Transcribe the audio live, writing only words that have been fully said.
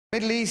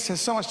Middle East has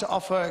so much to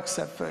offer,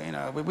 except for,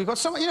 we've got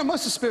so much,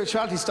 most of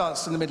spirituality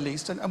starts in the Middle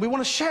East, and we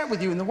want to share it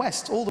with you in the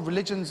West. All the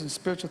religions and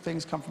spiritual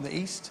things come from the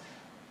East.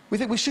 We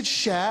think we should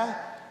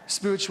share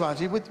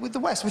spirituality with the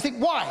West. We think,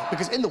 why?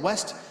 Because in the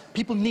West,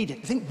 people need it.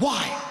 We think,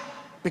 why?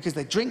 Because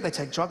they drink, they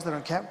take drugs, they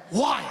don't care.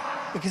 Why?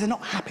 Because they're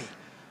not happy.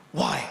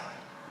 Why?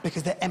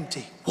 Because they're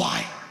empty.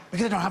 Why?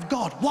 Because they don't have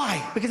God.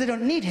 Why? Because they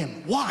don't need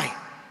Him. Why?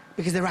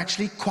 Because they're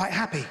actually quite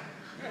happy.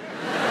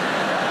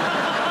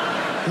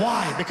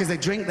 Why? Because they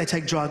drink, they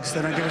take drugs,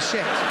 they don't give a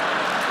shit.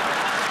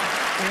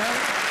 You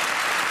know?